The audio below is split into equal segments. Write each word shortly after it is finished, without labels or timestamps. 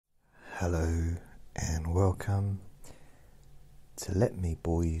Hello and welcome to Let Me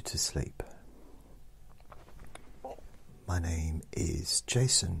Bore You to Sleep. My name is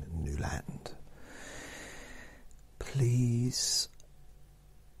Jason Newland. Please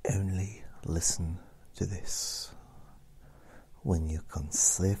only listen to this when you can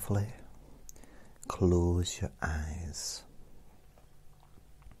safely close your eyes.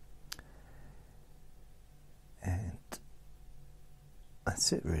 And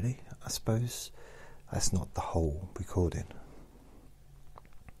that's it really. I suppose that's not the whole recording.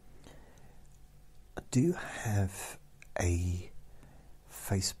 I do have a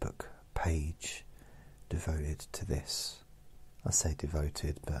Facebook page devoted to this. I say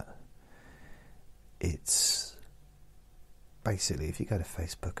devoted, but it's basically if you go to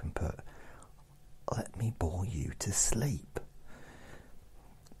Facebook and put "Let me bore you to sleep,"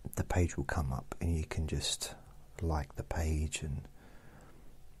 the page will come up and you can just like the page and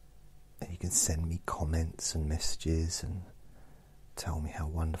you can send me comments and messages and tell me how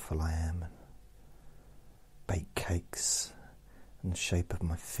wonderful I am and bake cakes in the shape of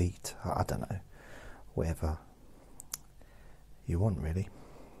my feet. I don't know, whatever you want really.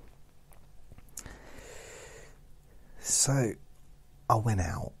 So I went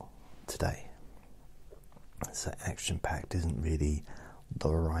out today. So action-packed isn't really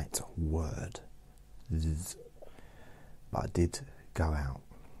the right word, but I did go out.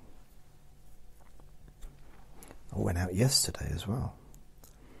 I went out yesterday as well.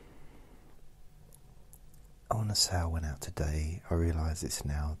 I want to say I went out today. I realise it's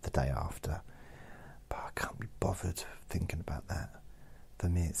now the day after, but I can't be bothered thinking about that. For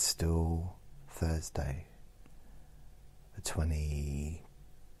me it's still Thursday, the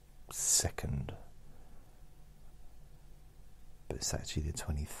 22nd, but it's actually the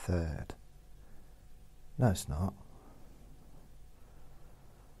 23rd. No, it's not.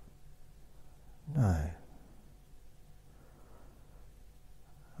 No.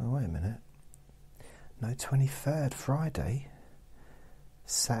 Oh, wait a minute. No, 23rd, Friday.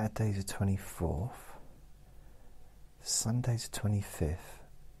 Saturday's the 24th. Sunday's the 25th.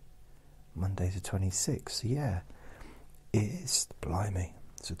 Monday's the 26th. So yeah, it is, blimey.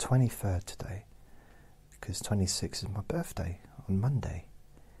 It's the 23rd today. Because 26th is my birthday on Monday.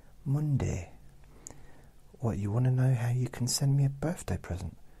 What, you want to know how you can send me a birthday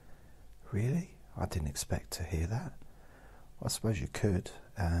present? Really? I didn't expect to hear that. Well, I suppose you could.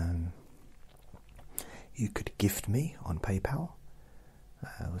 You could gift me on PayPal.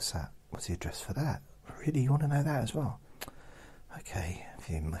 What's that? What's the address for that? Really? You want to know that as well? Okay,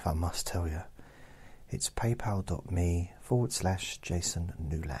 if I must tell you. It's paypal.me/Jason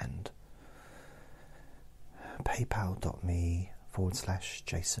Newland.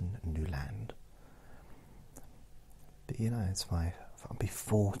 paypal.me/Jason Newland. But you know, I'll be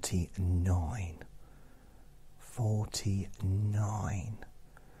 49. 49.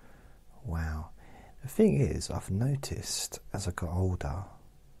 Wow. The thing is, I've noticed as I got older,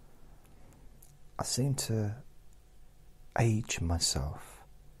 I seem to age myself.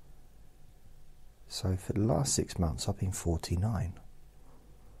 So for the last 6 months I've been 49.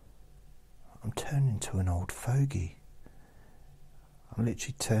 I'm turning into an old fogey. I'm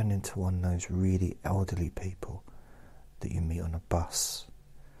literally turning into one of those really elderly people that you meet on a bus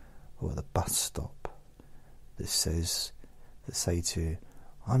or at the bus stop that say to you,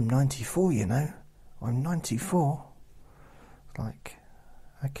 "I'm 94, you know, I'm 94. Like,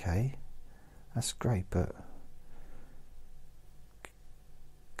 okay, that's great, but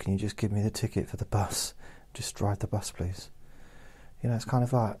can you just give me the ticket for the bus? Just drive the bus, please." You know, it's kind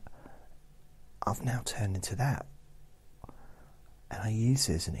of like I've now turned into that, and I use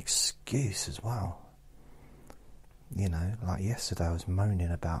it as an excuse as well. You know, like yesterday I was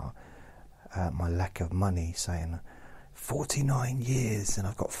moaning about my lack of money, saying 49 years and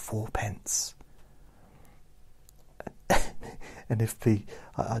I've got 4 pence. And I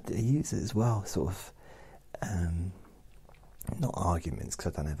use it as well, sort of, not arguments,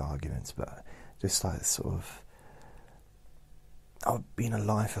 because I don't have arguments, but just like sort of, I've been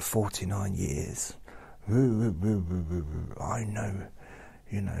alive for 49 years. I know,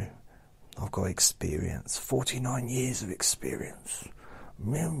 you know, I've got experience, 49 years of experience.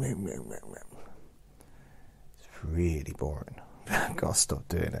 It's really boring. I've got to stop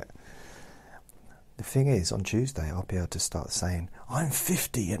doing it. The thing is, on Tuesday I'll be able to start saying, "I'm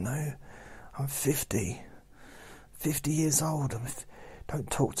 50, you know, I'm 50. 50 years old. Don't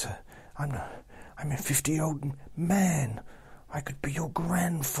talk to... I'm a 50-year-old man. I could be your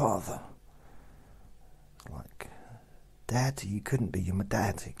grandfather." Like, "Dad, you couldn't be. You're my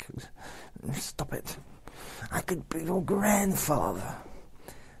dad." Stop it. "I could be your grandfather.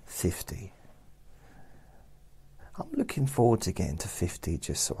 50. I'm looking forward to getting to 50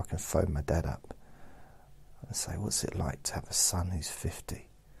 just so I can phone my dad up and say, what's it like to have a son who's 50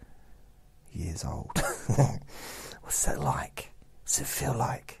 years old? What's that like? What's it feel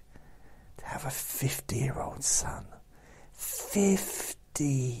like to have a 50-year-old son?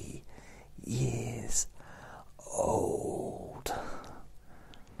 50 years old.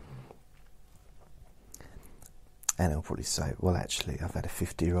 And he'll probably say, well, actually, I've had a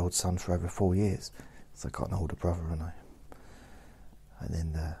 50-year-old son for over 4 years. So I've got an older brother, and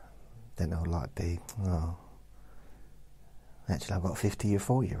then they'll like be, oh, actually I've got a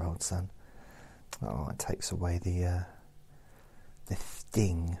 54-year-old son. Oh, it takes away the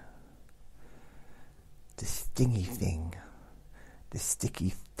sting, the stingy thing, the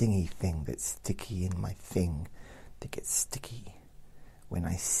sticky thingy thing that's sticky in my thing that gets sticky when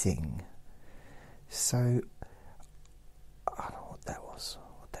I sing. So I don't know what that was.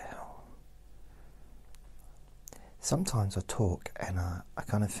 What the hell? Sometimes I talk and I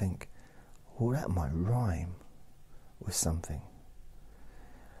kind of think, well, that might rhyme with something.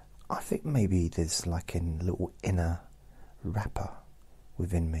 I think maybe there's like a little inner rapper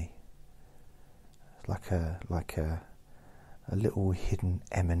within me. It's like a little hidden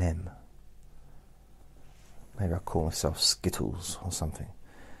M&M. Maybe I call myself Skittles or something.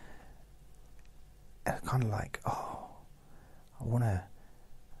 And I'm kind of like, oh, I want to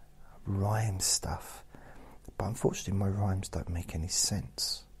rhyme stuff. But unfortunately my rhymes don't make any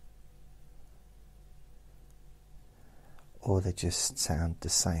sense. Or they just sound the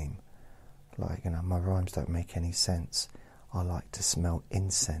same. Like, my rhymes don't make any sense. I like to smell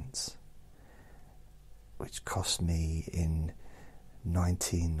incense, which cost me in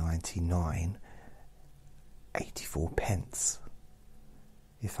 1999 84 pence.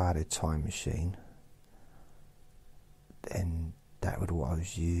 If I had a time machine, then that would what I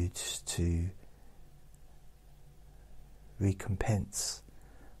was used to recompense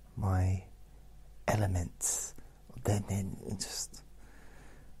my elements. Then just,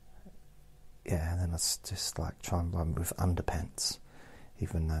 yeah, and then I just like try and rhyme with underpants,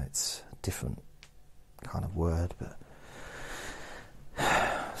 even though it's a different kind of word. But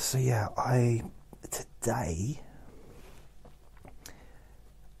so yeah, today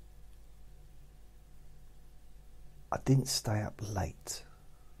I didn't stay up late.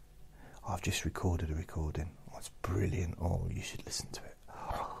 I've just recorded a recording. Oh, it's brilliant. Oh, you should listen to it.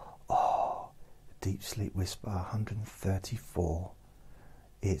 Oh, Deep Sleep Whisper 134.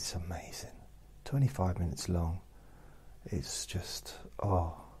 It's amazing. 25 minutes long. It's just,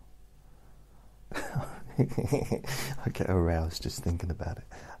 oh. I get aroused just thinking about it.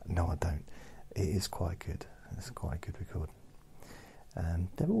 No, I don't. It is quite good. It's quite a good recording.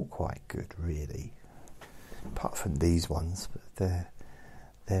 They're all quite good, really. Apart from these ones, but they're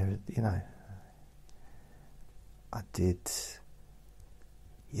I did,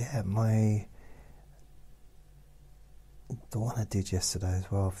 yeah, the one I did yesterday as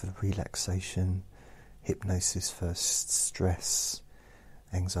well for the relaxation, hypnosis for stress,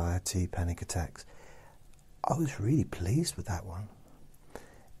 anxiety, panic attacks. I was really pleased with that one.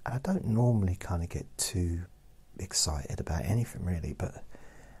 And I don't normally kind of get too excited about anything really, but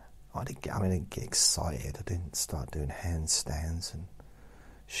I didn't get excited. I didn't start doing handstands and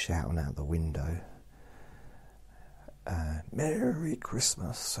shouting out the window. Merry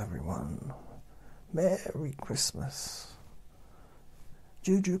Christmas, everyone. Merry Christmas.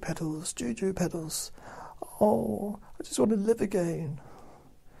 Juju petals, juju petals. Oh, I just want to live again.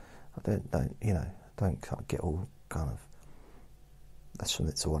 I don't get all kind of. That's from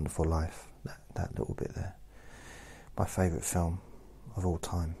It's a Wonderful Life. That little bit there. My favourite film of all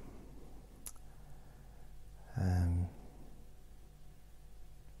time.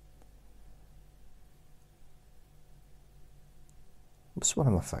 It's one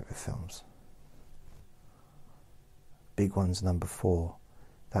of my favourite films. Big One's number 4.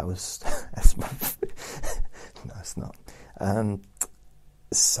 That was that's my no, it's not.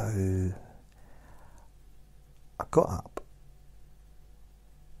 So I got up.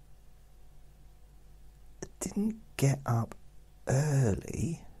 I didn't get up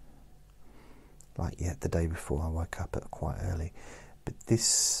early. Like, yeah, the day before I woke up at quite early. But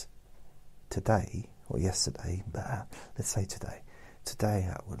today, or yesterday, but let's say today.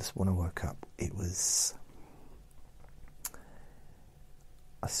 Today, when I woke up,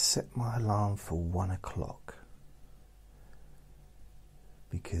 I set my alarm for 1 o'clock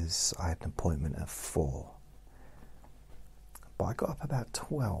because I had an appointment at 4. But I got up about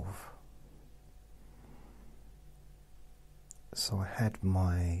 12. So I had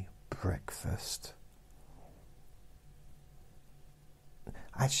my breakfast.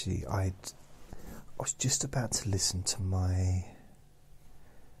 Actually, I was just about to listen to my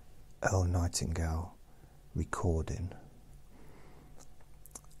Earl Nightingale recording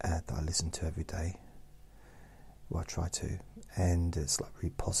that I listen to every day. Well, I try to, and it's like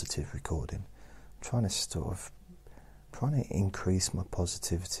really positive recording. I'm trying to increase my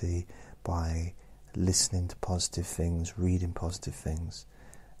positivity by listening to positive things, reading positive things,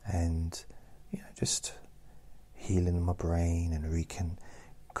 and just healing my brain and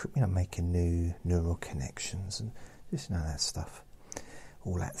making new neural connections and just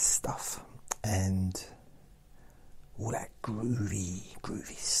all that stuff, and all that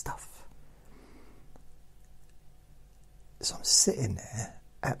groovy stuff. So I'm sitting there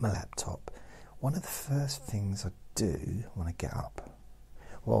at my laptop. One of the first things I do when I get up,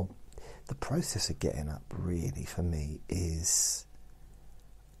 well, the process of getting up really for me is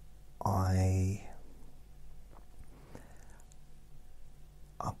I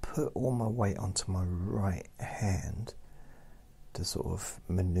put all my weight onto my right hand to sort of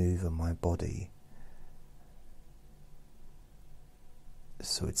maneuver my body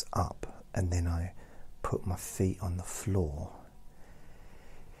so it's up, and then I put my feet on the floor.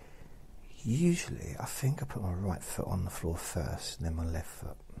 Usually I think I put my right foot on the floor first and then my left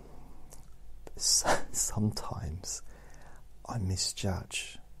foot. But sometimes I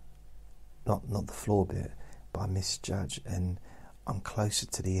misjudge, not the floor bit, but I misjudge, and I'm closer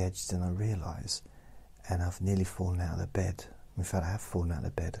to the edge than I realise, and I've nearly fallen out of the bed. In fact, I have fallen out of the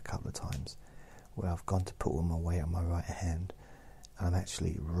bed a couple of times where I've gone to put all my weight on my right hand and I'm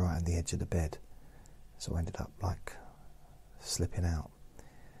actually right on the edge of the bed, so I ended up like slipping out.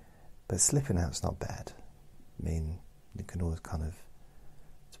 But slipping out's not bad. I mean, you can always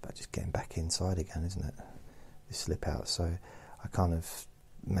it's about just getting back inside again, isn't it? You slip out. So I kind of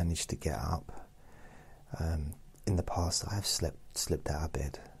managed to get up. In the past, I have slipped out of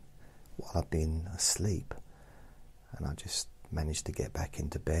bed while I've been asleep, and I just managed to get back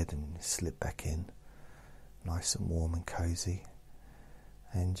into bed and slip back in, nice and warm and cosy,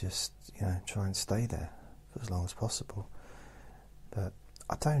 and just try and stay there for as long as possible. But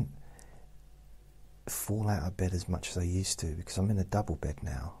I don't fall out of bed as much as I used to, because I'm in a double bed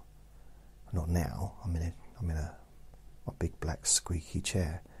now. Not now. I'm in a big black squeaky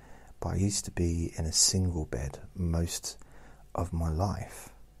chair. But I used to be in a single bed most of my life.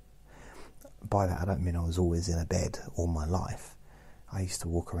 By that I don't mean I was always in a bed all my life. I used to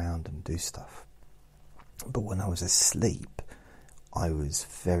walk around and do stuff. But when I was asleep, I was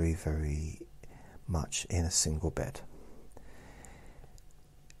very, very much in a single bed.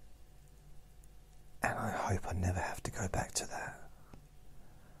 And I hope I never have to go back to that.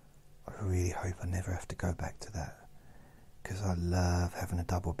 I really hope I never have to go back to that, because I love having a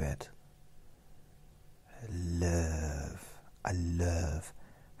double bed. I love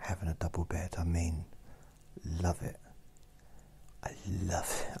having a double bed. I mean, love it. I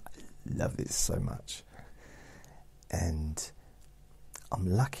love it so much. And I'm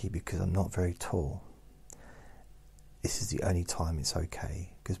lucky because I'm not very tall. This is the only time it's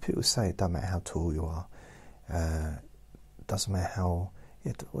okay, because people say it doesn't matter how tall you are, doesn't matter how,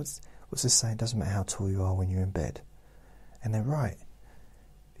 what's the saying, doesn't matter how tall you are when you're in bed. And they're right,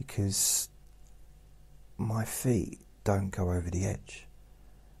 because my feet don't go over the edge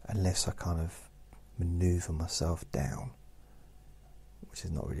unless I kind of manoeuvre myself down, which is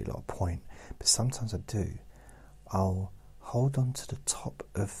not really a lot of point, but sometimes I do. I'll hold on to the top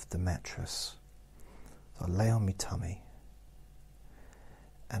of the mattress. So I'll lay on my tummy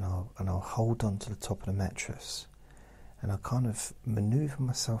and I'll hold on to the top of the mattress, and I'll kind of manoeuvre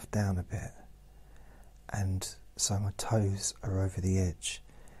myself down a bit, and so my toes are over the edge,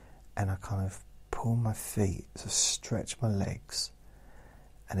 and I kind of pull my feet, so stretch my legs,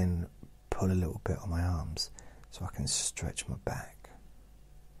 and then pull a little bit on my arms so I can stretch my back.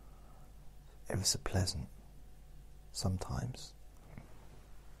 Ever so pleasant sometimes.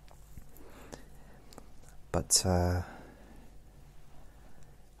 But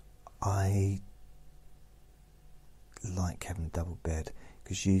I like having a double bed,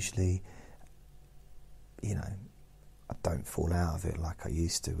 because usually, I don't fall out of it like I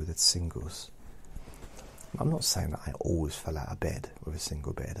used to with the singles. I'm not saying that I always fell out of bed with a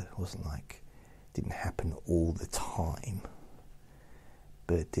single bed. It wasn't like it didn't happen all the time,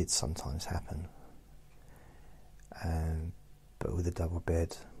 but it did sometimes happen. But with a double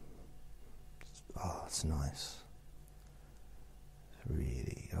bed, it's nice. It's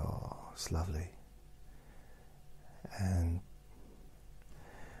really, it's lovely. And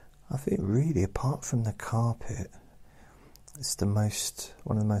I think really, apart from the carpet, it's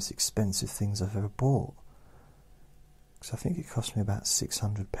one of the most expensive things I've ever bought. because I think it cost me about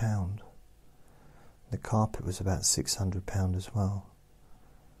 £600. The carpet was about £600 as well.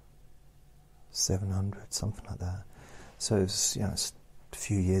 700, something like that. So it's, it's a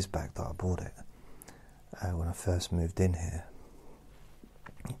few years back that I bought it, when I first moved in here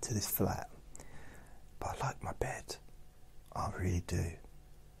to this flat. But I like my bed, I really do.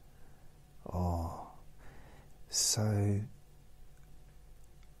 So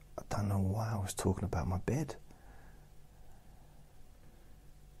I don't know why I was talking about my bed.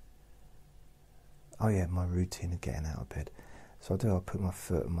 Oh yeah, my routine of getting out of bed. So I put my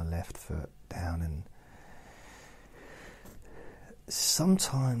foot on my left foot down, and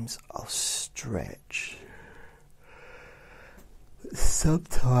sometimes I'll stretch.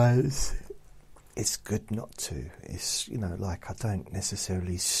 Sometimes it's good not to. It's, like I don't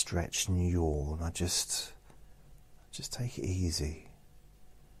necessarily stretch and yawn. I just take it easy.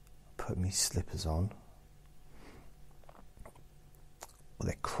 Put me slippers on. Well,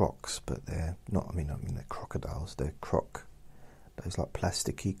 they're Crocs, but they're not. I mean, they're crocodiles. They're those like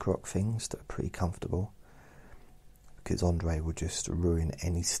plasticky Croc things that are pretty comfortable. Because Andre will just ruin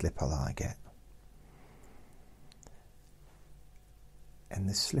any slipper that I get. And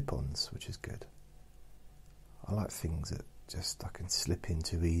there's slip-ons, which is good. I like things that just I can slip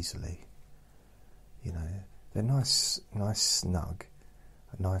into easily. They're nice, snug,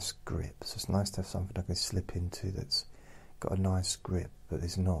 a nice grip. So it's nice to have something I can slip into that's got a nice grip, but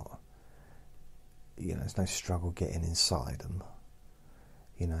there's not. There's no struggle getting inside them.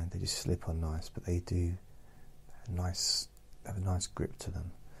 They just slip on nice, but they do have a nice grip to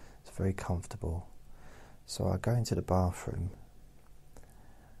them. It's very comfortable. So I go into the bathroom,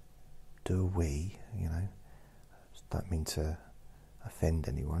 do a wee, don't mean to offend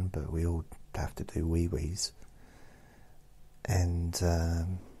anyone, but we all have to do wee-wees. And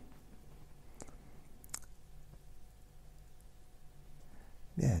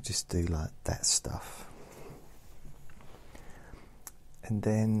just do like that stuff. And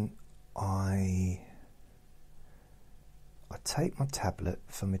then I take my tablet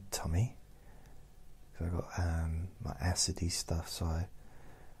for my tummy, because I've got my acidy stuff, so I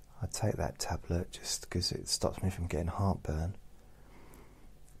take that tablet just because it stops me from getting heartburn,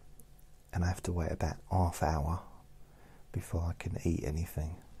 and I have to wait about half hour before I can eat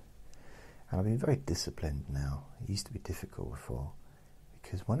anything. And I've been very disciplined now. It used to be difficult before,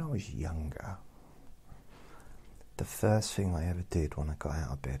 because when I was younger, the first thing I ever did when I got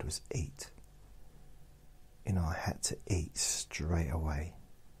out of bed was eat. I had to eat straight away.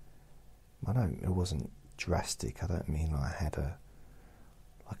 It wasn't drastic. I don't mean I had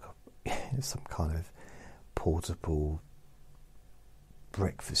some kind of portable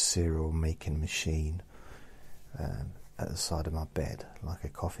breakfast cereal making machine at the side of my bed, like a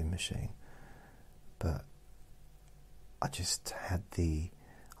coffee machine. But I just had I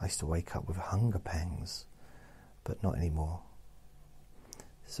used to wake up with hunger pangs, but not anymore.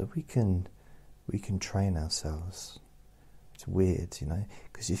 So we can train ourselves. It's weird,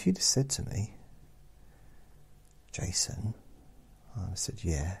 because if you'd have said to me, Jason, I said,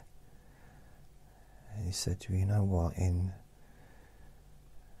 yeah. And he said, you know what, in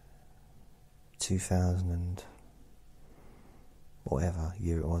 2000 and whatever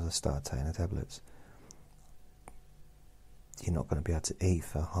year it was I started taking the tablets, you're not going to be able to eat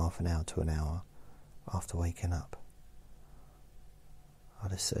for half an hour to an hour after waking up. I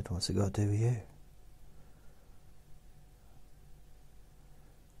just said, what's it got to do with you?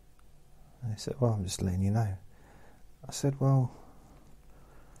 And he said, well, I'm just letting you know. I said, well,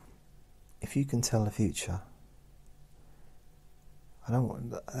 if you can tell the future,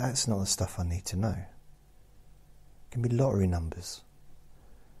 that's not the stuff I need to know. It can be lottery numbers.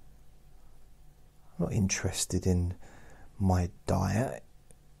 I'm not interested in my diet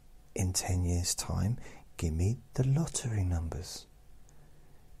in 10 years' time. Give me the lottery numbers.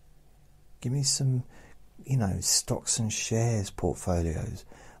 Give me some, stocks and shares portfolios.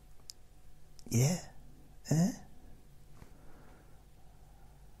 Yeah? Eh?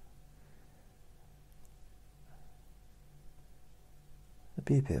 It'd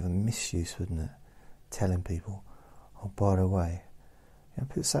be a bit of a misuse, wouldn't it? Telling people, oh, by the way,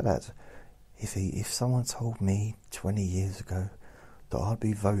 people say that. If someone told me 20 years ago that I'd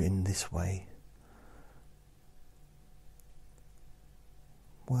be voting this way,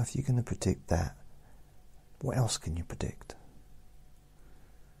 well, if you're going to predict that, what else can you predict?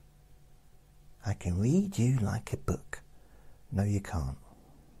 I can read you like a book. No, you can't.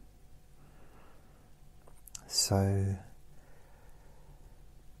 So,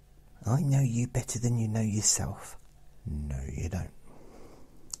 I know you better than you know yourself. No, you don't.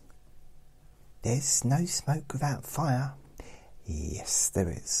 There's no smoke without fire. Yes, there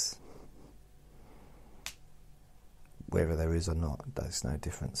is. Whether there is or not, there's no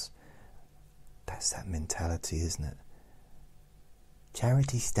difference. That's that mentality, isn't it?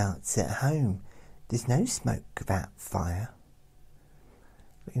 Charity starts at home. There's no smoke without fire.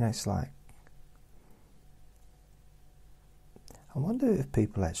 You know, it's like, I wonder if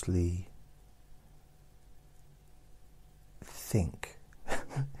people actually think,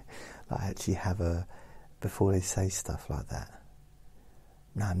 like actually have a, before they say stuff like that.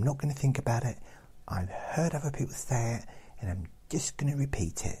 No, I'm not going to think about it. I've heard other people say it, and I'm just going to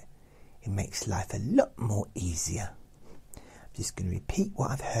repeat it. It makes life a lot more easier. I'm just going to repeat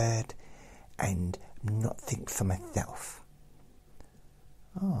what I've heard and not think for myself.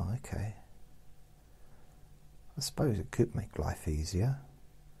 Oh, okay. I suppose it could make life easier.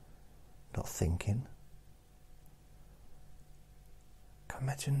 Not thinking. Can you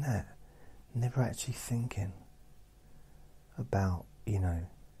imagine that? Never actually thinking about, you know,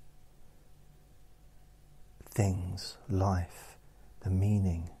 things, life, the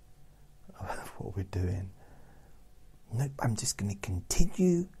meaning of what we're doing. Nope, I'm just going to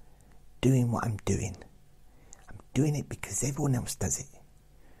continue doing what I'm doing. I'm doing it because everyone else does it.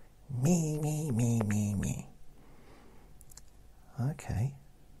 Me, me, me, me, me. Okay.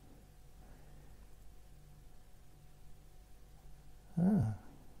 Ah,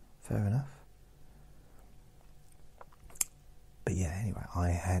 fair enough. But yeah, anyway,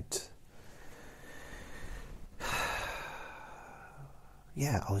 I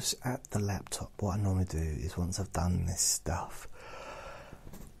was at the laptop. What I normally do is once I've done this stuff,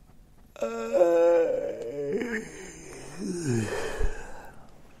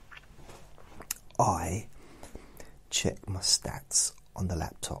 I check my stats on the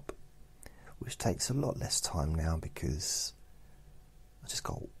laptop, which takes a lot less time now because I just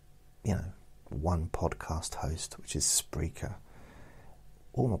got, you know, one podcast host, which is Spreaker.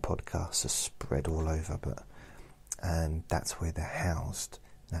 All my podcasts are spread all over, but that's where they're housed.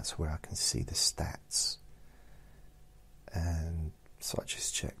 That's where I can see the stats. And so I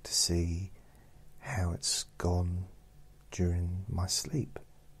just check to see how it's gone during my sleep.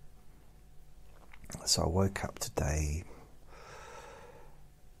 So I woke up today,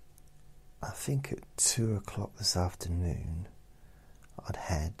 I think at 2 o'clock this afternoon. I'd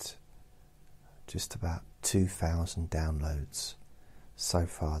had just about 2,000 downloads so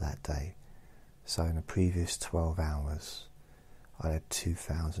far that day. So in the previous 12 hours, I had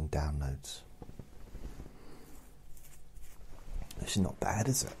 2,000 downloads. Which is not bad,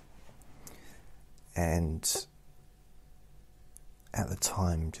 is it? And at the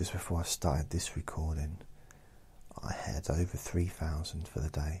time, just before I started this recording, I had over 3,000 for the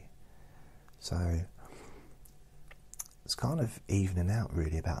day. So it's kind of evening out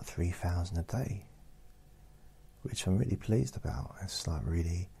really, about 3,000 a day, which I'm really pleased about. It's like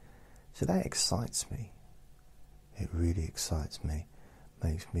really, so that excites me. It really excites me,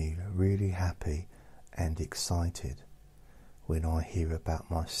 makes me really happy and excited when I hear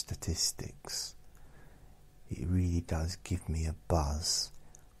about my statistics. It really does give me a buzz.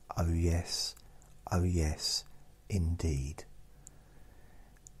 Oh yes, indeed.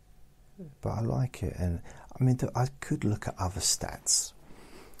 But I like it, and I mean, I could look at other stats.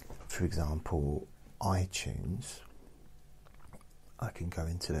 For example, iTunes. I can go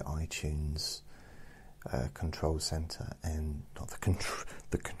into the iTunes control center, and not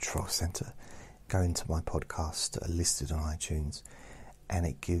the control center. Go into my podcasts that are listed on iTunes, and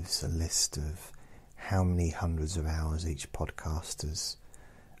it gives a list of how many hundreds of hours each podcaster's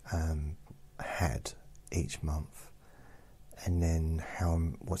had each month, and then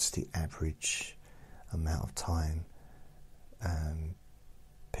what's the average amount of time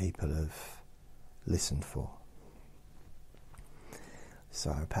people have listened for.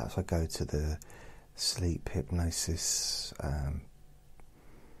 So perhaps I go to the sleep hypnosis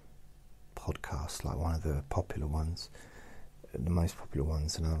podcast, like one of the popular ones, the most popular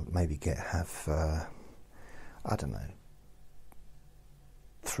ones, and I'll maybe have I don't know,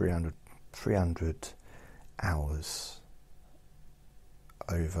 300 hours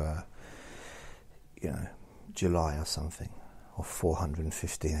over, you know, July or something, or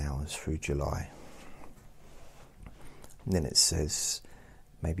 415 hours through July. And then it says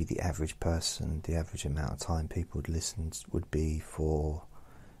maybe the average person, the average amount of time people would listen would be for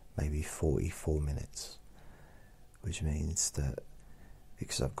maybe 44 minutes, which means that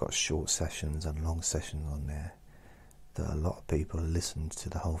because I've got short sessions and long sessions on there, that a lot of people listened to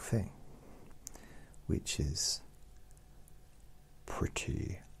the whole thing, which is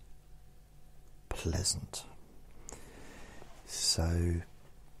pretty pleasant. So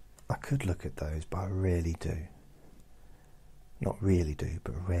I could look at those, but I rarely do. Not really do,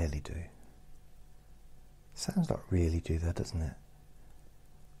 but rarely do. Sounds like really do though, doesn't it?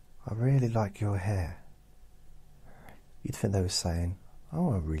 I really like your hair. You'd think they were saying,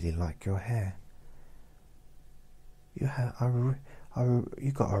 oh, I really like your hair. You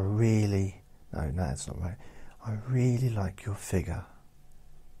got a really... No, that's not right. I really like your figure.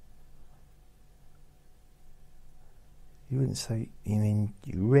 You wouldn't say, you mean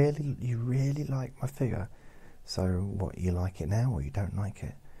you really like my figure? So what, you like it now or you don't like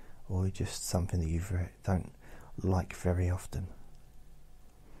it? Or just something that you don't like very often?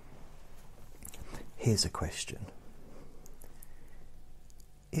 Here's a question.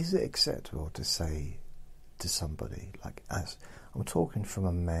 Is it acceptable to say to somebody, like, as I'm talking from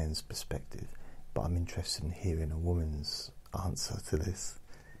a man's perspective, but I'm interested in hearing a woman's answer to this.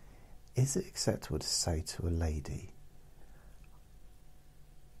 Is it acceptable to say to a lady,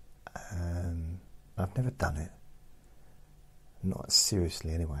 I've never done it, not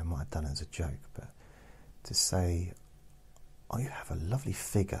seriously anyway, I might have done it as a joke, but to say, oh, you have a lovely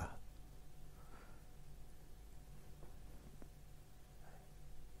figure.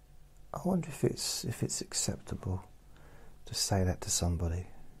 I wonder if it's acceptable to say that to somebody.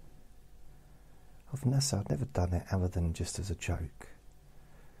 I've never done it other than just as a joke.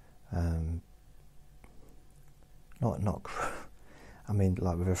 Not. I mean,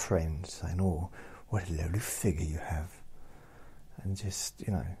 like with a friend saying, "Oh, what a lovely figure you have," and just,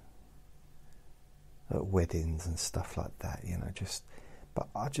 you know, at weddings and stuff like that, you know, just. But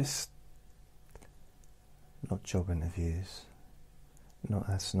not job interviews. No,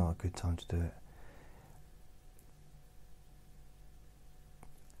 that's not a good time to do it.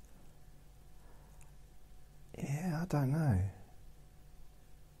 Yeah, I don't know.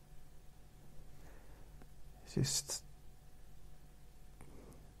 It's just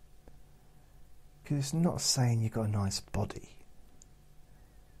because it's not saying you've got a nice body,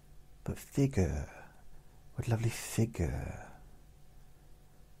 but figure. What a lovely figure.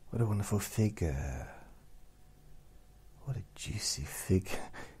 What a wonderful figure. What a juicy figure.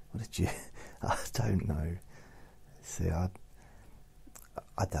 I don't know. See, I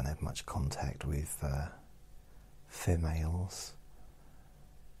don't have much contact with females,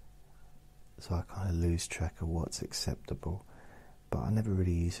 so I kind of lose track of what's acceptable. But I never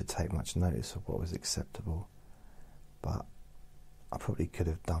really used to take much notice of what was acceptable. But I probably could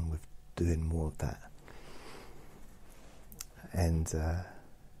have done with doing more of that. And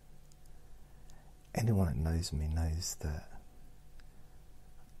anyone that knows me knows that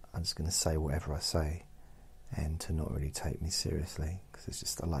I'm just going to say whatever I say, and to not really take me seriously, because it's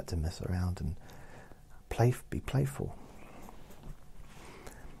just I like to mess around and be playful.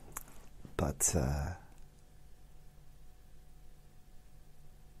 But I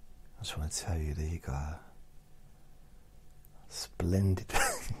just want to tell you that you got a splendid,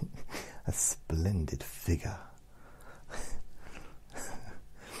 a splendid figure.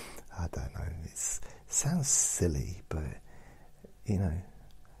 I don't know. It sounds silly, but you know,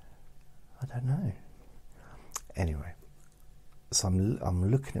 I don't know. Anyway, so I'm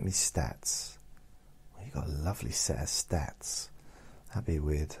looking at my stats. Well, you got a lovely set of stats. That'd be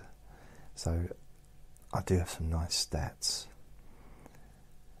weird. So I do have some nice stats.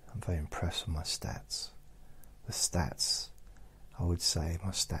 I'm very impressed with my stats. The stats, I would say,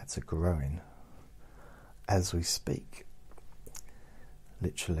 my stats are growing as we speak.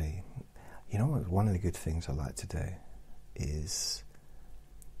 Literally, you know what? One of the good things I like to do is,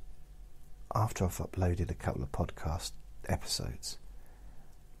 after I've uploaded a couple of podcast episodes,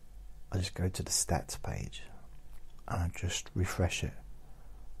 I just go to the stats page and I just refresh it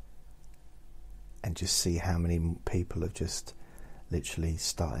and just see how many people have just literally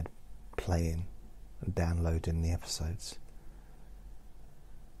started playing and downloading the episodes,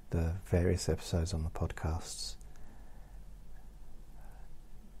 the various episodes on the podcasts.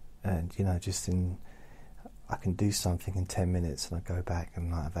 And you know, I can do something in 10 minutes and I go back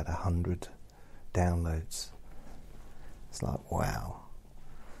and I've had 100 downloads. It's like, wow,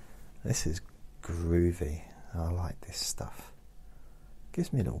 this is groovy. I like this stuff. It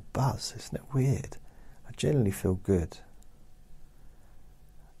gives me a little buzz, isn't it weird? I generally feel good.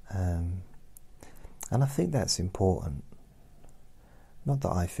 And I think that's important. Not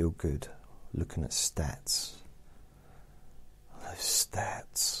that I feel good looking at stats. Those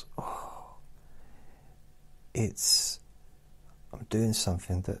stats. Oh. I'm doing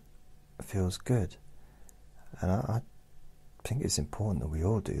something that feels good. And I think it's important that we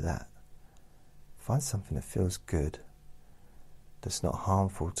all do that. Find something that feels good, that's not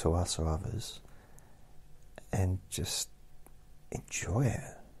harmful to us or others, and just enjoy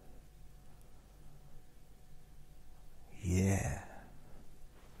it. Yeah.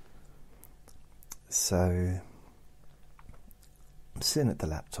 So I'm sitting at the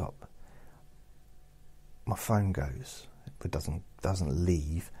laptop. My phone goes. It doesn't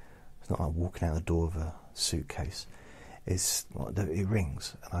leave. It's not like walking out the door of a suitcase. It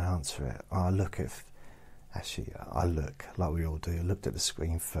rings and I answer it. I look like we all do. I looked at the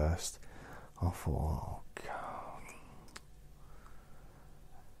screen first. I thought, oh God.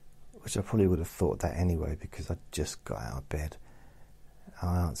 Which I probably would have thought that anyway because I just got out of bed.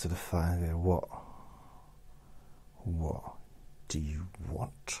 I answered the phone and I go, What do you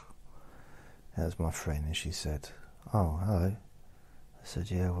want? That was my friend, and she said, oh, hello. I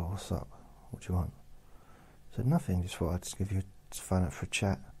said, yeah, well, what's up? What do you want? I said, nothing, just thought I'd just give you a phone up for a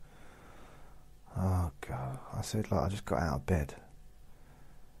chat. Oh, God. I said, I just got out of bed.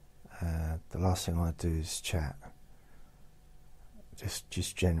 The last thing I want to do is chat.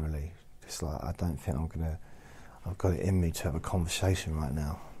 Just generally. Just I don't think I've got it in me to have a conversation right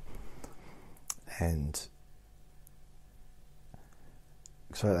now. And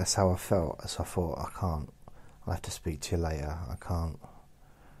so that's how I felt. So I thought, I'll have to speak to you later. I can't.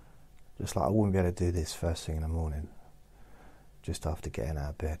 Just I wouldn't be able to do this first thing in the morning. Just after getting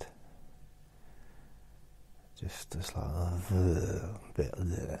out of bed. Just like a bit.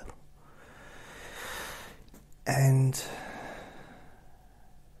 And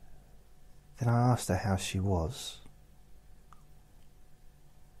then I asked her how she was.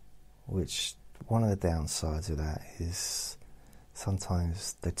 Which, one of the downsides of that is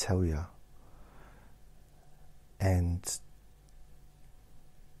sometimes they tell you. And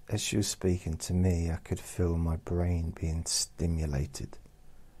as she was speaking to me, I could feel my brain being stimulated.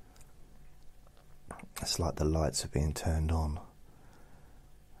 It's like the lights are being turned on.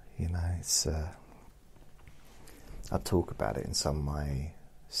 It's... I talk about it in some of my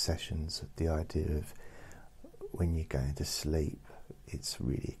sessions, the idea of when you're going to sleep, it's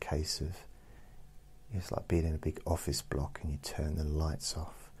really a case of, it's like being in a big office block and you turn the lights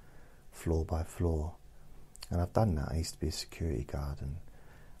off floor by floor. And I've done that. I used to be a security guard and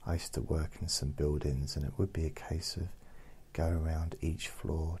I used to work in some buildings, and it would be a case of going around each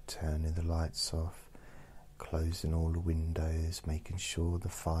floor, turning the lights off, closing all the windows, making sure the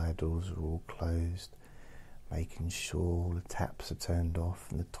fire doors are all closed, making sure all the taps are turned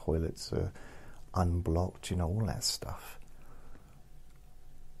off and the toilets are unblocked, all that stuff.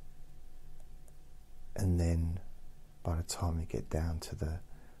 And then by the time you get down to the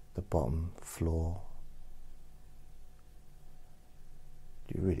bottom floor,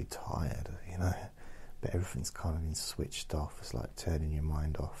 you're really tired, but everything's kind of been switched off. It's like turning your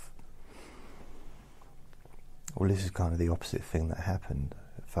mind off. Well, this is kind of the opposite thing that happened.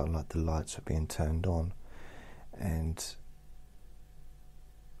 It felt like the lights were being turned on, and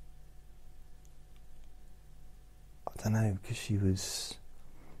I don't know, because she was...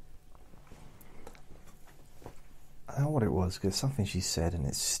 I don't know what it was, because something she said and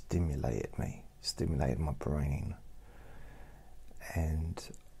it stimulated me, stimulated my brain. And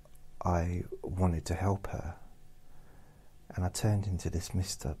I wanted to help her. And I turned into this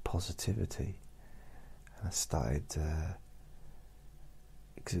Mr. Positivity. And I started,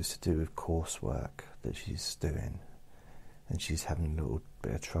 because it was to do with coursework that she's doing. And she's having a little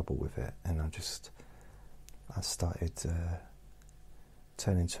bit of trouble with it. And I started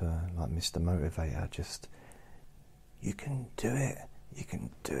turning to her like Mr. Motivator, just... You can do it. You can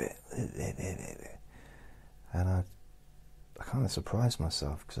do it. And I kind of surprised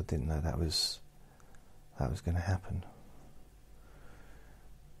myself because I didn't know that was going to happen.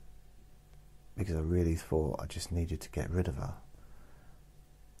 Because I really thought I just needed to get rid of her.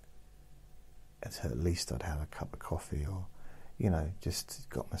 And so at least I'd have a cup of coffee or, just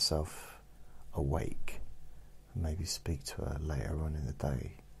got myself awake and maybe speak to her later on in the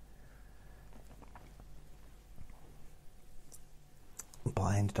day. But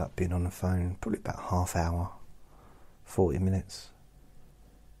I ended up being on the phone probably about half hour, 40 minutes.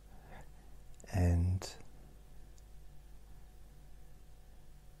 And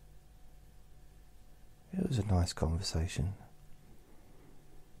it was a nice conversation.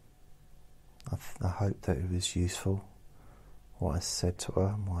 I hope that it was useful, what I said to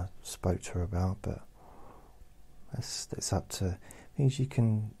her and what I spoke to her about, but it's up to things you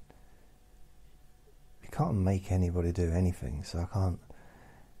can't make anybody do anything, so I can't,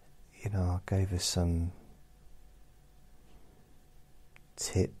 I gave her some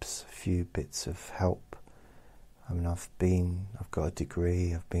tips, a few bits of help. I mean, I've got a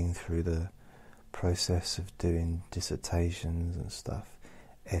degree, I've been through the process of doing dissertations and stuff,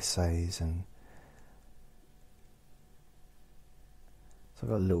 essays, and so I've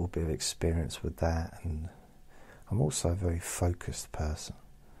got a little bit of experience with that, and I'm also a very focused person,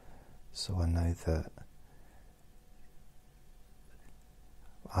 so I know that,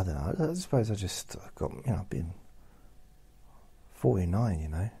 I don't know, I suppose I've got, I've been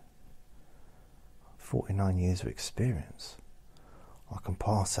 49, 49 years of experience. I can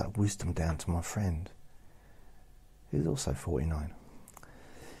pass that wisdom down to my friend, who's also 49.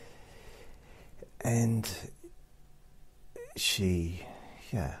 And she,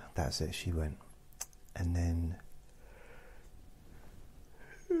 that's it, she went. And then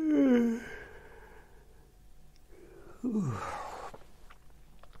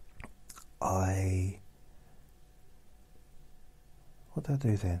what did I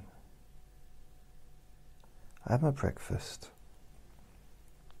do then? I had my breakfast.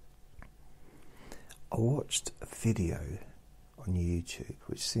 I watched a video on YouTube,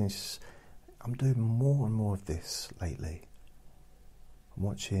 which seems, I'm doing more and more of this lately. I'm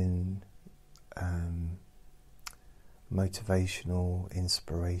watching motivational,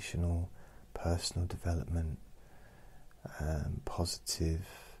 inspirational, personal development, positive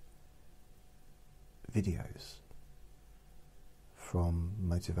videos from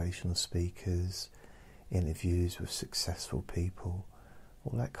motivational speakers, interviews with successful people,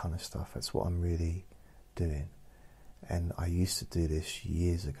 all that kind of stuff. That's what I'm really doing. And I used to do this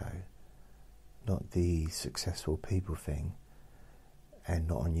years ago, not the successful people thing, and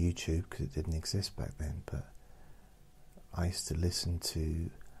not on YouTube because it didn't exist back then, but I used to listen to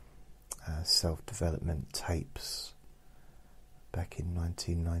self-development tapes back in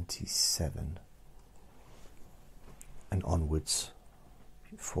 1997 and onwards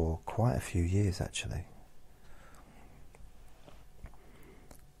for quite a few years actually.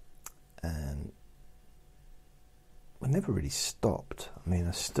 And I never really stopped. I mean,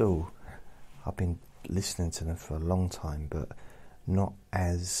 I've been listening to them for a long time, but not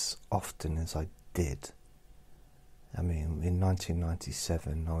as often as I did. I mean, in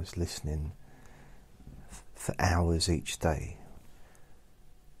 1997 I was listening for hours each day,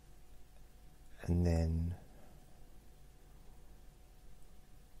 and then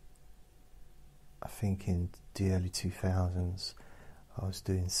I think in the early 2000s I was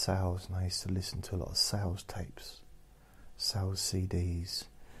doing sales, and I used to listen to a lot of sales tapes, sales CDs,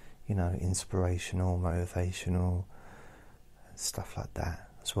 inspirational, motivational, and stuff like that,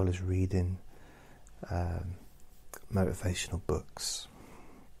 as well as reading motivational books.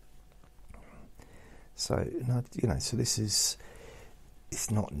 So, so it's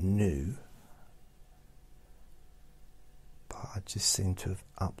not new, but I just seem to have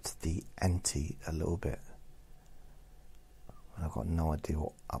upped the ante a little bit. I've got no idea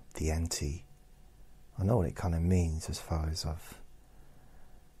what up the ante. I know what it kind of means as far as I've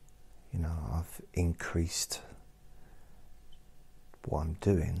increased what I'm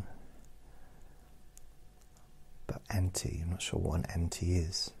doing. But ante, I'm not sure what an ante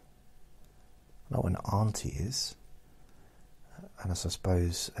is. I know what an auntie is, and I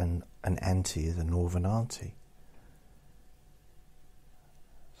suppose an auntie is a northern auntie.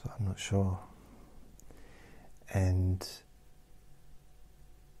 So I'm not sure. And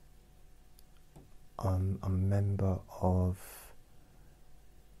I'm a member of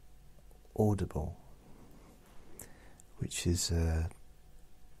Audible, which is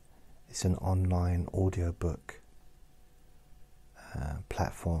it's an online audiobook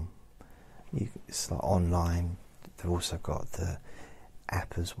platform. It's like online. They've also got the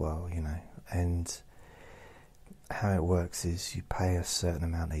app as well, and how it works is you pay a certain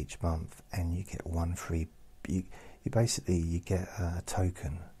amount each month and you get one free, you get a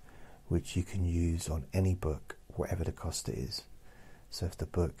token which you can use on any book, whatever the cost it is. So if the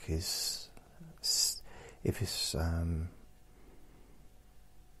book is, if it's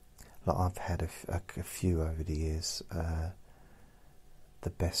like I've had a few over the years, the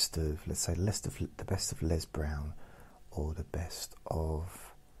best of, let's say, the best of Les Brown, or the best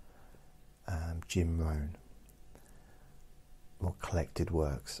of Jim Rohn, or collected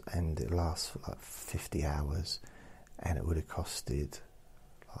works, and it lasts for like 50 hours, and it would have costed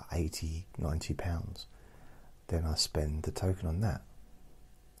like £80-90. Then I spend the token on that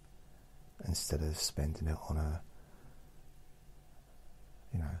instead of spending it on a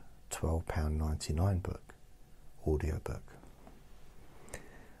 £12.99 audio book.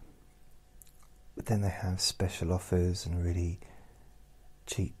 But then they have special offers and really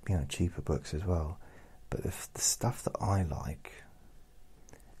cheap, cheaper books as well. But the stuff that I like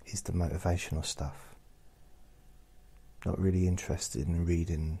is the motivational stuff. Not really interested in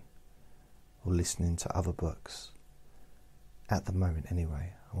reading or listening to other books at the moment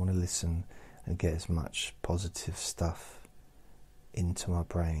anyway. I want to listen and get as much positive stuff into my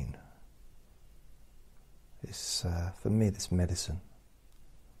brain It's for me, it's medicine.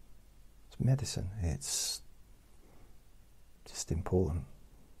 It's medicine. It's just important.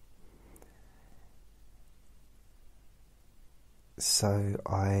 So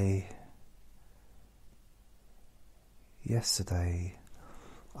yesterday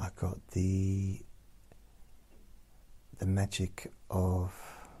I got the magic of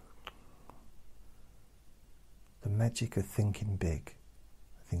thinking big,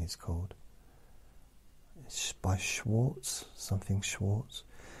 I think it's called. It's by Schwartz, something Schwartz.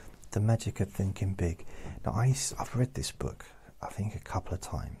 The Magic of Thinking Big. Now I've read this book, I think, a couple of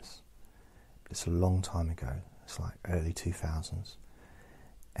times. It's a long time ago. It's like early 2000s,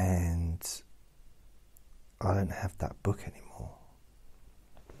 and I don't have that book anymore.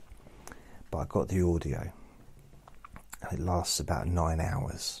 But I got the audio, and it lasts about 9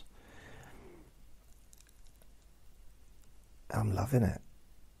 hours. I'm loving it.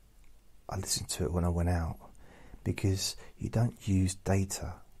 I listened to it when I went out, because you don't use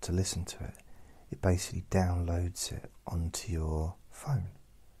data to listen to it. It basically downloads it onto your phone,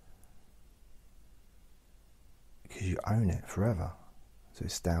 because you own it forever. So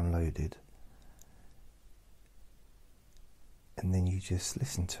it's downloaded, and then you just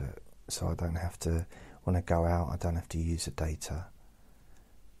listen to it. So I don't have to, when I go out, I don't have to use the data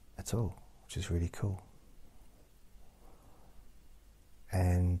at all, which is really cool.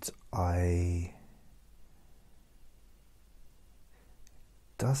 And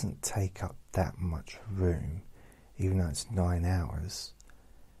doesn't take up that much room, even though it's 9 hours.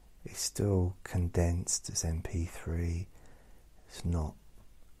 It's still condensed as MP3. It's not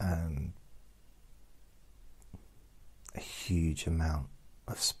a huge amount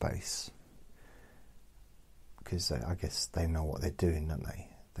of space, because I guess they know what they're doing, don't they?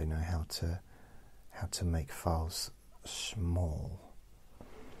 They know how to make files small.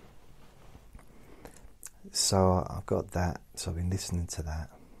 So I've got that, so I've been listening to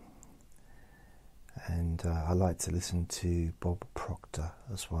that. And I like to listen to Bob Proctor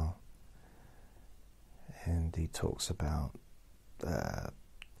as well. And he talks about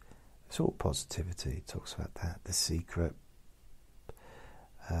it's all positivity. He talks about that, The Secret,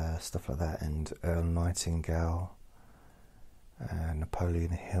 stuff like that, and Earl Nightingale,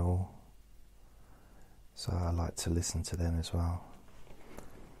 Napoleon Hill. So I like to listen to them as well.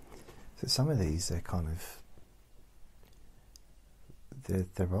 So some of these, they're kind of,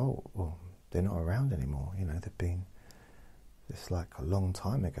 they're old. Well, they're not around anymore. You know, they've been, it's like a long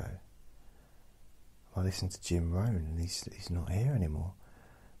time ago. I listened to Jim Rohn, and he's not here anymore,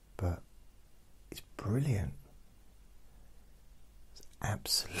 but it's brilliant. It's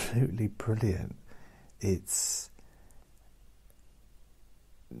absolutely brilliant. I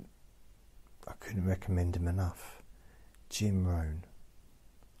couldn't recommend him enough. Jim Rohn.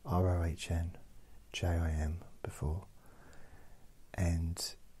 ROHN, JIM before,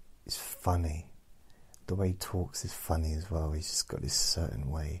 and it's funny. The way he talks is funny as well. He's just got this certain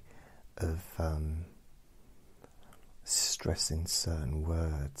way of stressing certain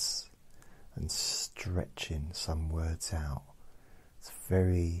words and stretching some words out. It's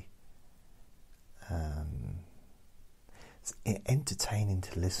very it's entertaining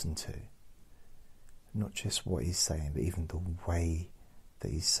to listen to. Not just what he's saying, but even the way that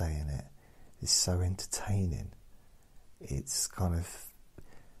he's saying it is so entertaining. It's kind of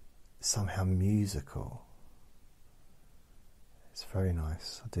somehow musical. It's very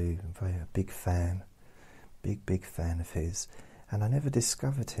nice. I'm a big fan, big fan of his, and I never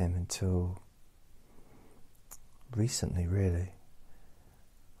discovered him until recently, really.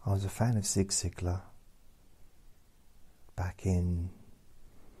 I was a fan of Zig Ziglar back in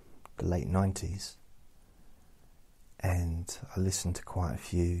the late 90s. And I listened to quite a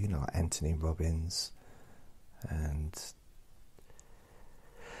few, you know, like Anthony Robbins, and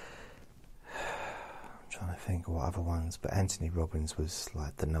I'm trying to think what other ones, but Anthony Robbins was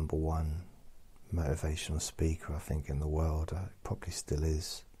like the #1 motivational speaker, I think, in the world. Probably still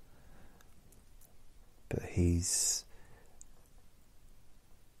is. But there's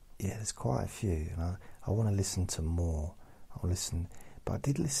quite a few, and I want to listen to more. But I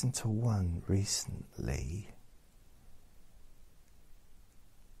did listen to one recently,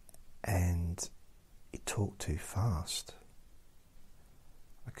 and it talked too fast.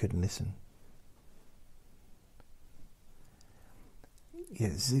 I couldn't listen.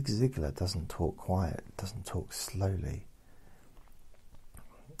 Yeah, Zig Ziglar doesn't talk quiet, doesn't talk slowly,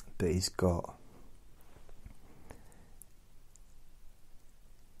 but he's got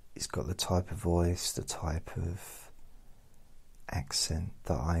the type of voice, the type of accent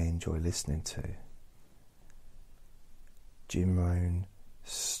that I enjoy listening to. Jim Rohn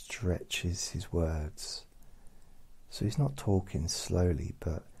stretches his words So he's not talking slowly,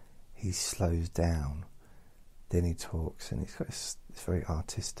 but he slows down, then he talks, and it's very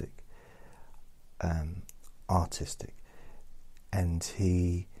artistic. And I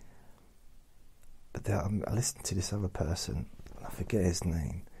listened to this other person, and I forget his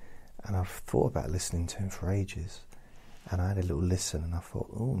name, and I've thought about listening to him for ages, and I had a little listen, and I thought,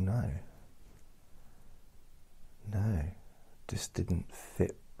 oh no, just didn't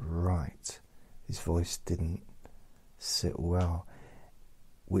fit right. His voice didn't sit well,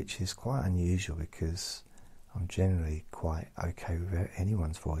 which is quite unusual because I'm generally quite okay with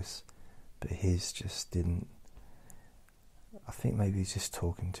anyone's voice, but his just didn't. I think maybe he's just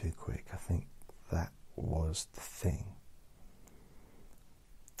talking too quick. I think that was the thing.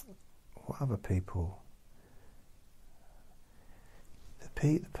 What other people? The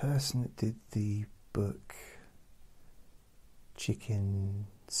person that did the book Chicken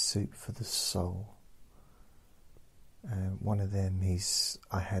Soup for the Soul. One of them,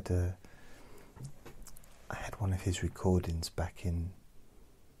 I had one of his recordings back in,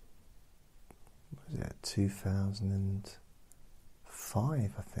 what was it,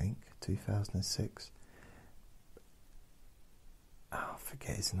 2005, I think, 2006. Oh, I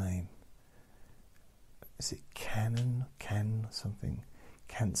forget his name. Is it Canston,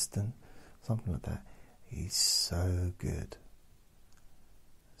 something like that. He's so good.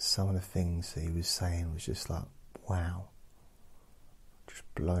 Some of the things that he was saying was just like, wow, just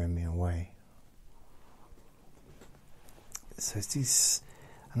blowing me away. So it's these,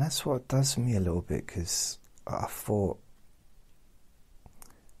 and that's what does me a little bit, because I thought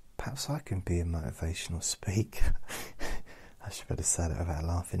perhaps I can be a motivational speaker. I should better say that without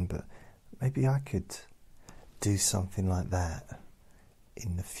laughing, but maybe I could do something like that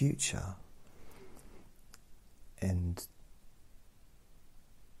in the future and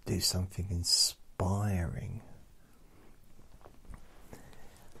do something inspiring.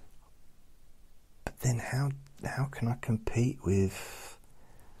 But then how can I compete with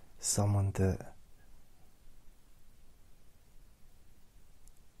someone that,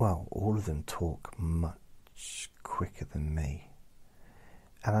 well, all of them talk much quicker than me,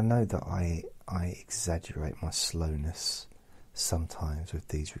 and I know that I exaggerate my slowness sometimes with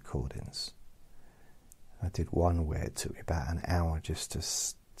these recordings. I did one where it took me about an hour just to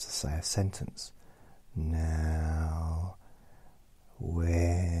say a sentence. Now,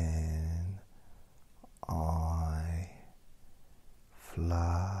 when I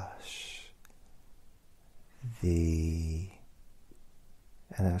flush the,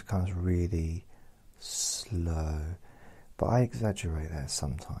 and it was kind of really slow, but I exaggerate that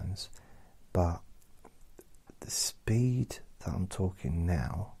sometimes. But the speed that I'm talking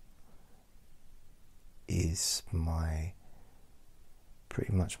now is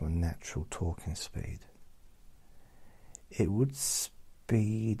pretty much my natural talking speed. It would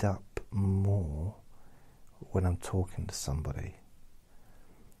speed up more when I'm talking to somebody,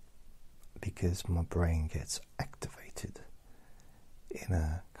 because my brain gets activated in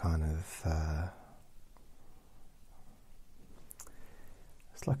a kind of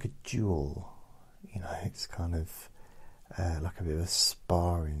it's like a duel, it's kind of like a bit of a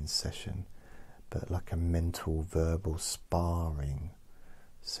sparring session, but like a mental verbal sparring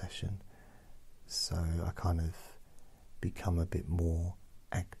session. So I kind of become a bit more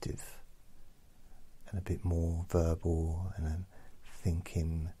active and a bit more verbal, and then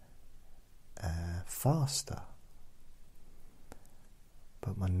thinking faster.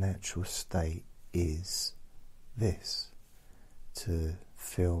 But my natural state is this, to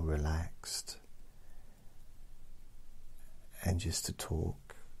feel relaxed and just to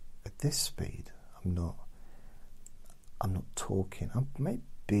talk at this speed. I'm not talking.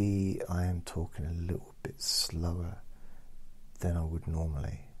 Maybe I am talking a little bit slower than I would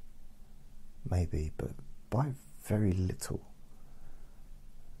normally. Maybe, but by very little.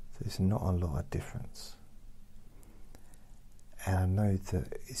 There's not a lot of difference. And I know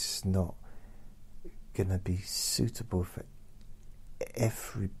that it's not going to be suitable for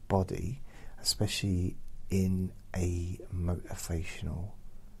everybody, especially in a motivational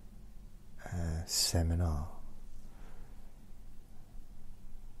seminar,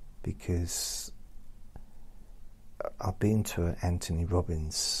 because I've been to an Anthony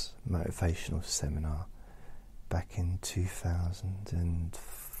Robbins motivational seminar back in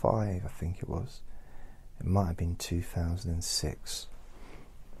 2005, I think it was. It might have been 2006.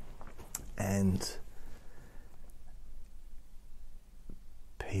 And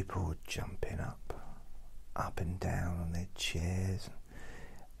people were jumping up and down on their chairs,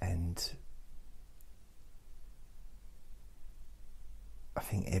 and I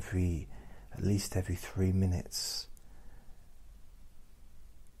think at least every 3 minutes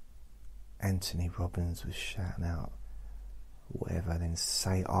Anthony Robbins was shouting out whatever, then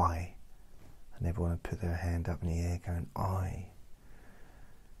say I, and everyone would put their hand up in the air going I,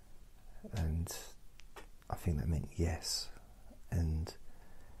 and I think that meant yes. And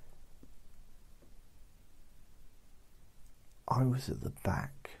I was at the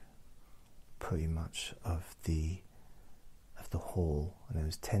back pretty much of the hall, and there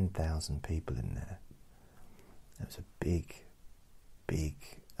was 10,000 people in there. It was a big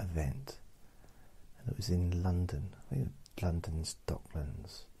event, and it was in London. I think London's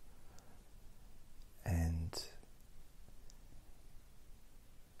Docklands, and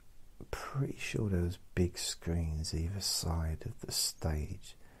I'm pretty sure there was big screens either side of the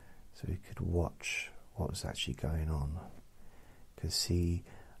stage, so we could watch what was actually going on. Because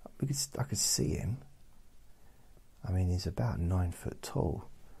I could see him. I mean, he's about 9 foot tall,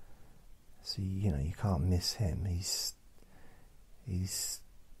 so you can't miss him. He's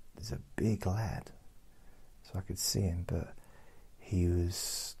a big lad, so I could see him, but he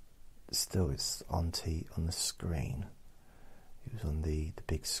was still on the screen. He was on the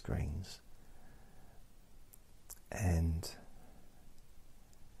big screens, and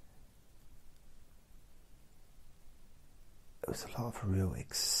there was a lot of real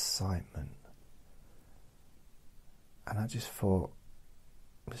excitement. And I just was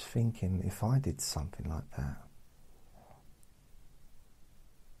thinking, if I did something like that,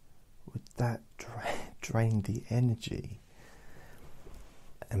 would that drain the energy?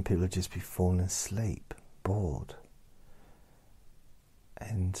 And people would just be falling asleep, bored.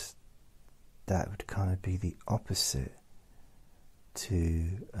 And that would kind of be the opposite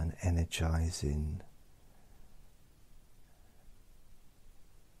to an energizing,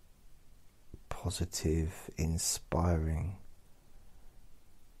 positive, inspiring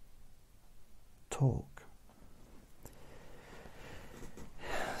talk.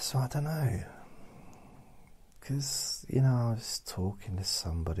 So I don't know, because I was talking to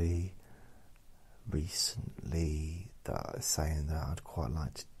somebody recently that was saying that I'd quite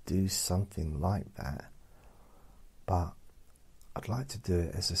like to do something like that, but I'd like to do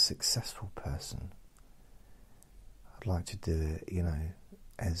it as a successful person. I'd like to do it,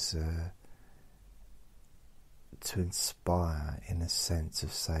 as to inspire, in a sense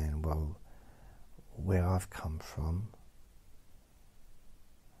of saying, well, where I've come from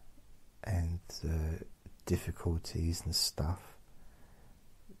and the difficulties and stuff,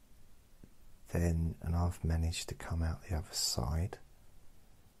 and I've managed to come out the other side.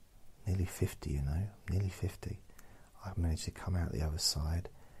 Nearly 50, nearly 50. I've managed to come out the other side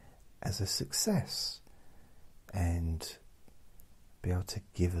as a success and be able to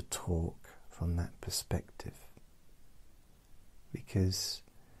give a talk from that perspective. Because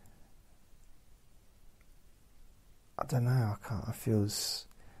I don't know, I feel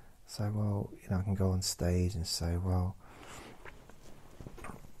so, well, I can go on stage and say, well,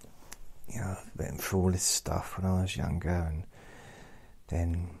 I've been through all this stuff when I was younger, and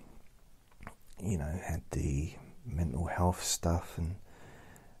then, had the mental health stuff,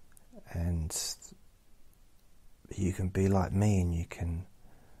 and you can be like me and you can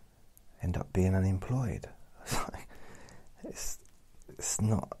end up being unemployed. It's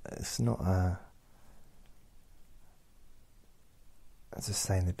not a, as I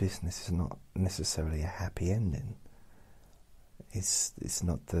say in the business, it's not necessarily a happy ending. It's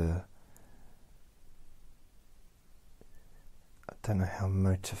not the, I don't know how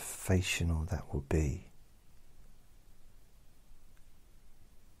motivational that will be.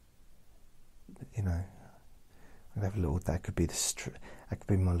 I'd have a little, that could be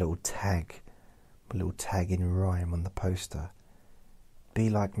my little tag, in rhyme on the poster. Be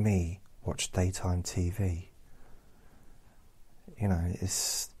like me, watch daytime TV.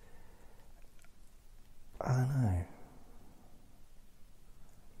 It's, I don't know.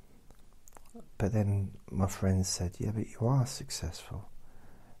 But then my friend said, yeah, but you are successful.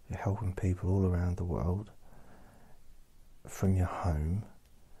 You're helping people all around the world from your home.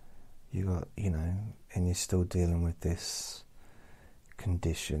 You got, and you're still dealing with this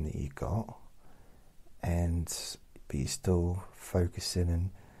condition that you got, but you're still focusing and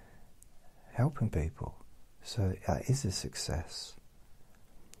helping people. So that is a success,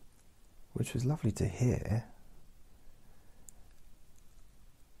 which was lovely to hear.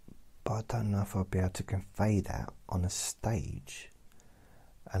 But I don't know if I'll be able to convey that on a stage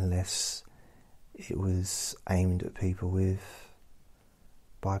unless it was aimed at people with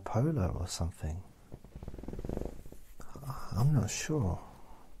bipolar or something. I'm not sure.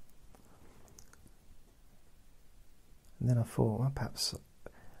 And then I thought, well, perhaps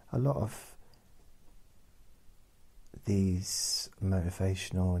a lot of these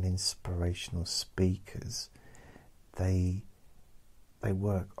motivational and inspirational speakers, they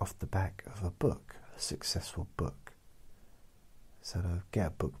work off the back of a book, a successful book. So to get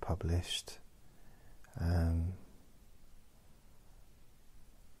a book published,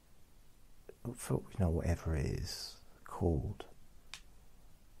 for whatever it is called,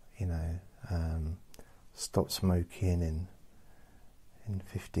 stop smoking in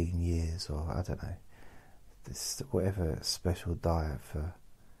 15 years, or I don't know, this whatever special diet for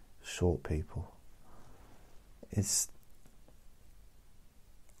short people, is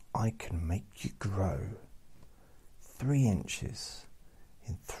I can make you grow 3 inches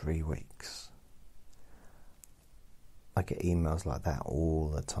in 3 weeks. I get emails like that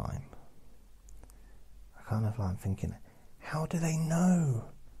all the time. I kind of like thinking, how do they know?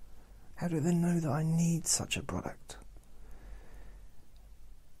 How do they know that I need such a product?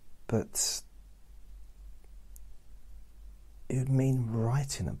 But it would mean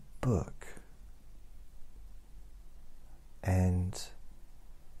writing a book, and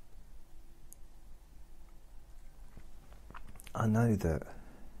I know that,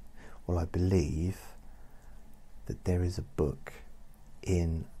 well, I believe that there is a book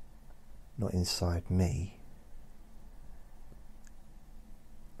not inside me.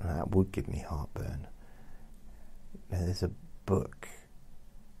 And that would give me heartburn. There's a book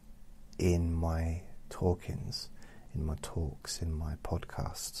in my talkings, in my talks, in my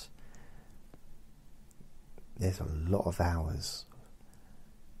podcasts. There's a lot of hours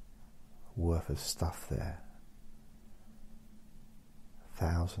worth of stuff there.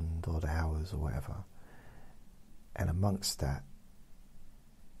 1,000 odd hours or whatever. And amongst that,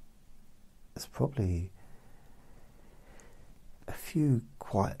 there's probably a few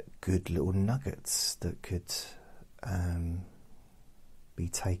quite good little nuggets that could be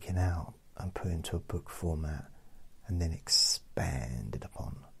taken out and put into a book format and then expanded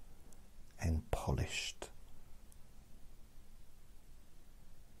upon and polished.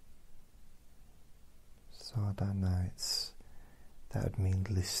 So I don't know, that would mean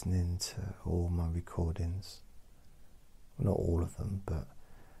listening to all my recordings. Well, not all of them, but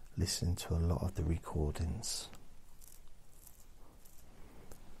listening to a lot of the recordings.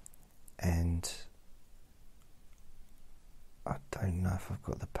 And I don't know if I've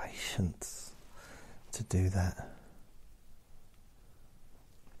got the patience to do that.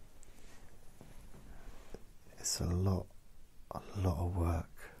 It's a lot of work.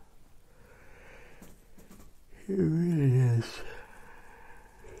 It really is.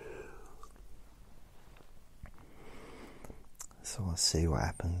 So I'll see what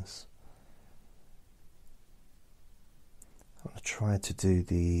happens. I'm going to try to do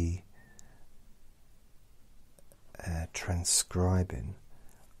the transcribing,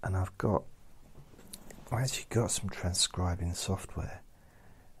 and I actually got some transcribing software,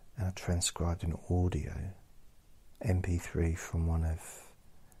 and I transcribed an audio MP3 from one of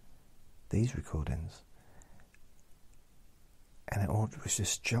these recordings, and it all was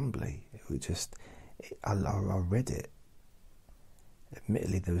just jumbly. It was just, I read it.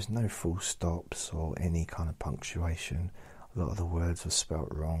 Admittedly, there was no full stops or any kind of punctuation. A lot of the words were spelt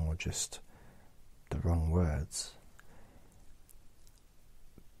wrong, or just the wrong words.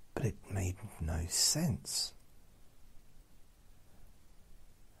 But it made no sense.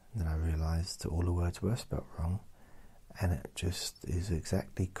 And then I realised that all the words were spelt wrong, and it just is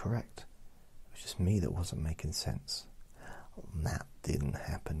exactly correct. It was just me that wasn't making sense. And that didn't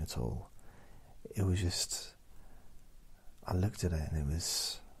happen at all. It was just, I looked at it and it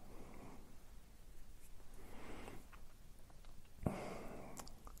was, I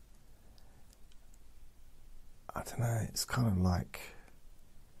don't know, it's kind of like,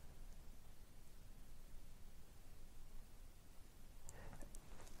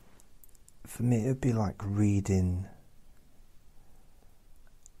 for me it would be like reading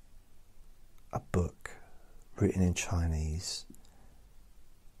a book written in Chinese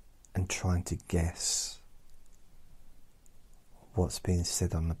and trying to guess what's being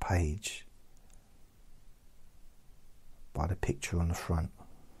said on the page by the picture on the front.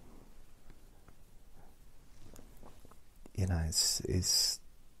 You know, it's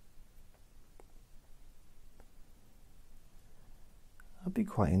I'd be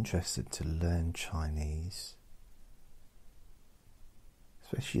quite interested to learn Chinese,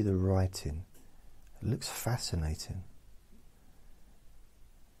 especially the writing. It looks fascinating.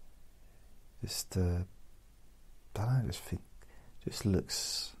 Just, I don't know, just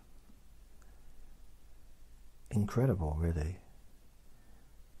looks incredible, really.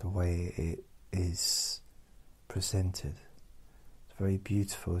 The way it is presented. It's very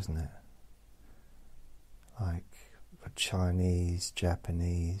beautiful, isn't it? Like, Chinese,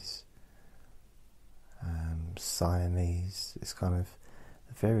 Japanese, Siamese. It's kind of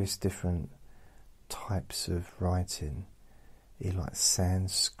various different types of writing. You like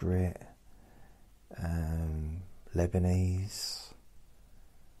Sanskrit, Lebanese,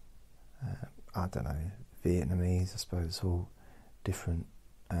 I don't know, Vietnamese. I suppose it's all different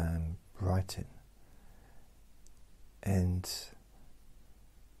writing, and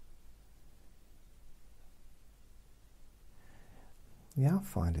yeah, I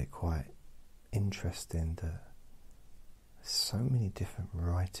find it quite interesting that there's so many different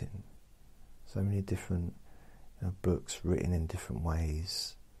writing, so many different books written in different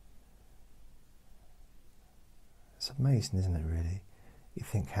ways. It's amazing, isn't it, really? You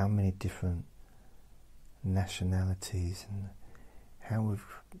think how many different nationalities, and how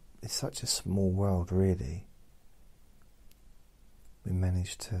it's such a small world, really. We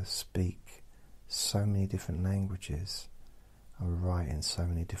managed to speak so many different languages and write in so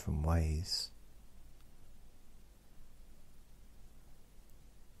many different ways.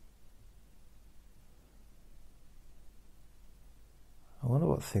 I wonder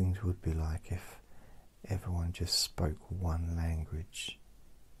what things would be like if everyone just spoke one language.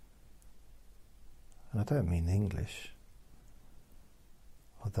 And I don't mean English,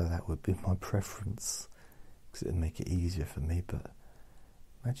 although that would be my preference, because it would make it easier for me. But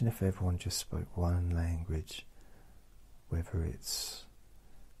imagine if everyone just spoke one language, whether it's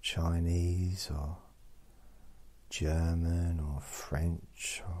Chinese or German or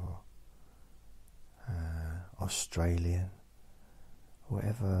French or Australian,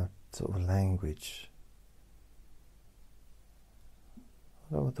 whatever sort of language.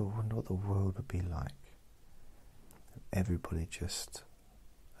 I wonder what the world would be like if everybody just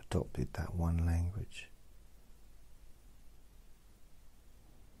adopted that one language.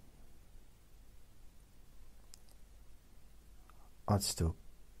 I'd still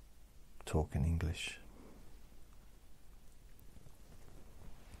talk in English.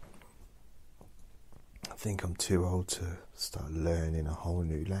 I think I'm too old to start learning a whole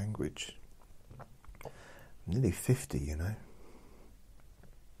new language. I'm nearly 50, you know.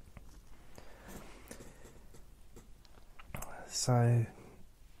 So, I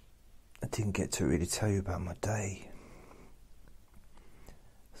didn't get to really tell you about my day.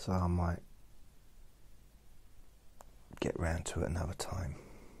 So I might get round to it another time.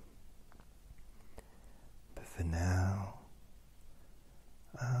 But for now,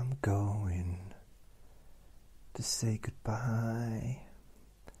 I'm going to say goodbye,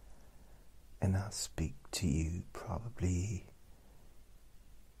 and I'll speak to you probably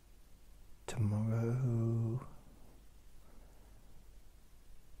tomorrow.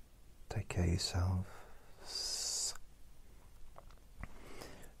 Take care of yourself.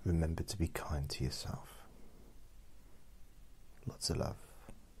 Remember to be kind to yourself. Lots of love.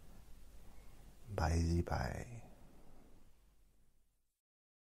 Bye.